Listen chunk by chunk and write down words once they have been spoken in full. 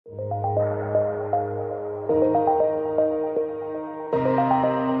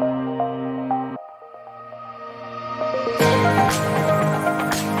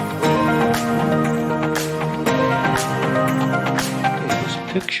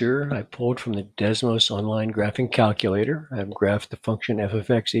picture I pulled from the Desmos online graphing calculator. I've graphed the function f of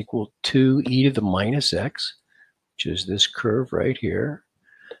x equal 2e to the minus x, which is this curve right here.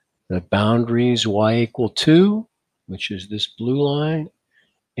 The boundaries y equal 2, which is this blue line,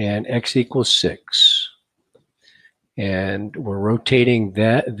 and x equals 6. And we're rotating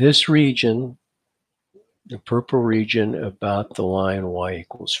this region, the purple region, about the line y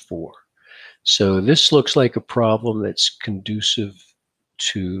equals 4. So this looks like a problem that's conducive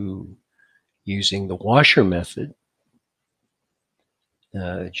to using the washer method.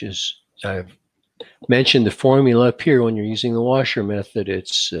 I've mentioned the formula up here. When you're using the washer method,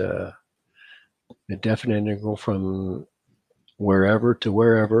 it's the definite integral from wherever to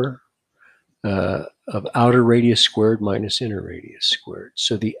wherever of outer radius squared minus inner radius squared.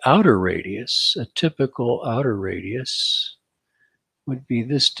 So the outer radius, a typical outer radius, would be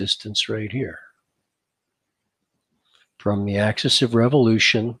this distance right here, from the axis of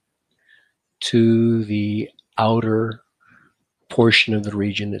revolution to the outer portion of the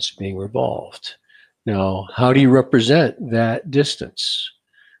region that's being revolved. Now, how do you represent that distance?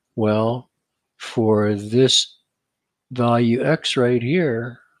 Well, for this value x right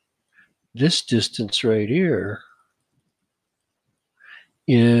here, this distance right here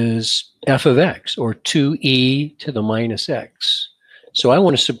is f of x, or 2e to the minus x. So I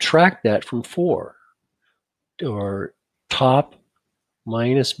want to subtract that from 4, or top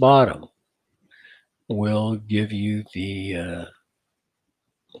minus bottom will give you the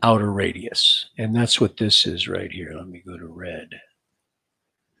outer radius. And that's what this is right here. Let me go to red.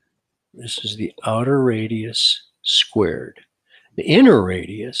 This is the outer radius squared. The inner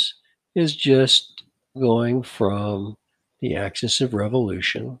radius is just going from the axis of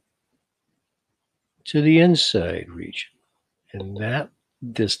revolution to the inside region. And that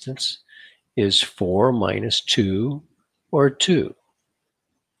distance is 4 minus 2, or 2,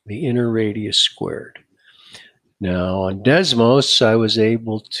 the inner radius squared. Now on Desmos, I was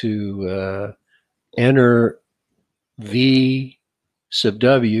able to enter V sub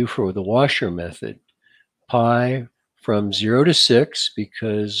w for the washer method, pi from 0 to 6,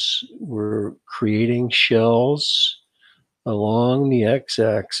 because we're creating shells along the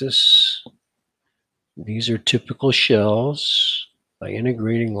x-axis. These are typical shells. By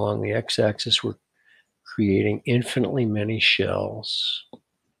integrating along the x-axis, we're creating infinitely many shells.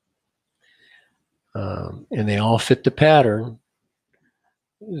 And they all fit the pattern.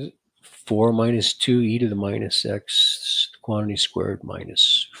 4 minus 2e to the minus x, quantity squared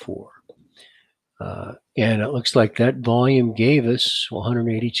minus 4. And it looks like that volume gave us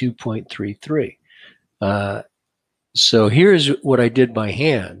 182.33. So here's what I did by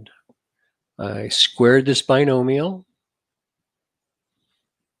hand. I squared this binomial.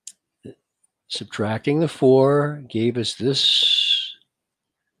 Subtracting the 4 gave us this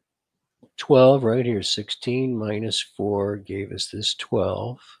 12 right here. 16 minus 4 gave us this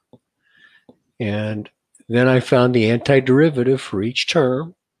 12. And then I found the antiderivative for each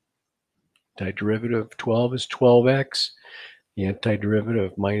term. Antiderivative of 12 is 12x. The antiderivative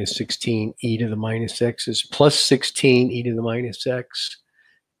of minus 16 e to the minus x is plus 16 e to the minus x.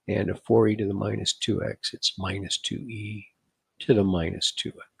 And of 4e to the minus 2x, it's minus 2e to the minus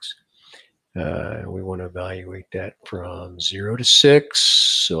 2x. We want to evaluate that from 0 to 6.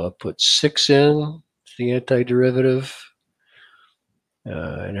 So I'll put 6 in, the antiderivative.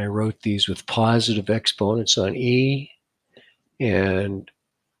 And I wrote these with positive exponents on e. And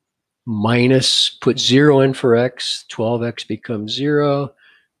minus, put 0 in for x. 12x becomes 0.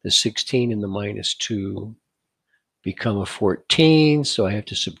 The 16 and the minus 2 become a 14. So I have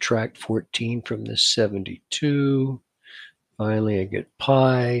to subtract 14 from this 72. Finally, I get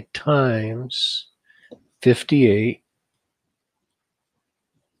pi times 58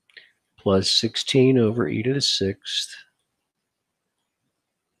 plus 16 over e to the 6th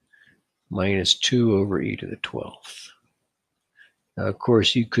minus 2 over e to the 12th. Now, of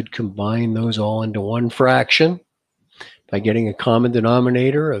course, you could combine those all into one fraction by getting a common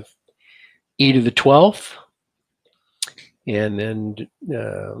denominator of e to the 12th and then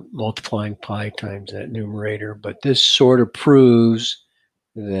multiplying pi times that numerator. But this sort of proves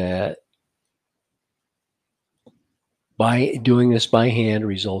that by doing this by hand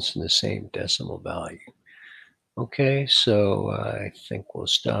results in the same decimal value. Okay, so I think we'll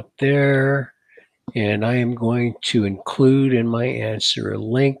stop there. And I am going to include in my answer a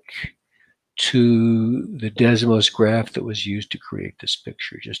link to the Desmos graph that was used to create this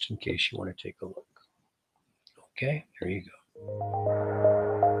picture, just in case you want to take a look. Okay, there you go.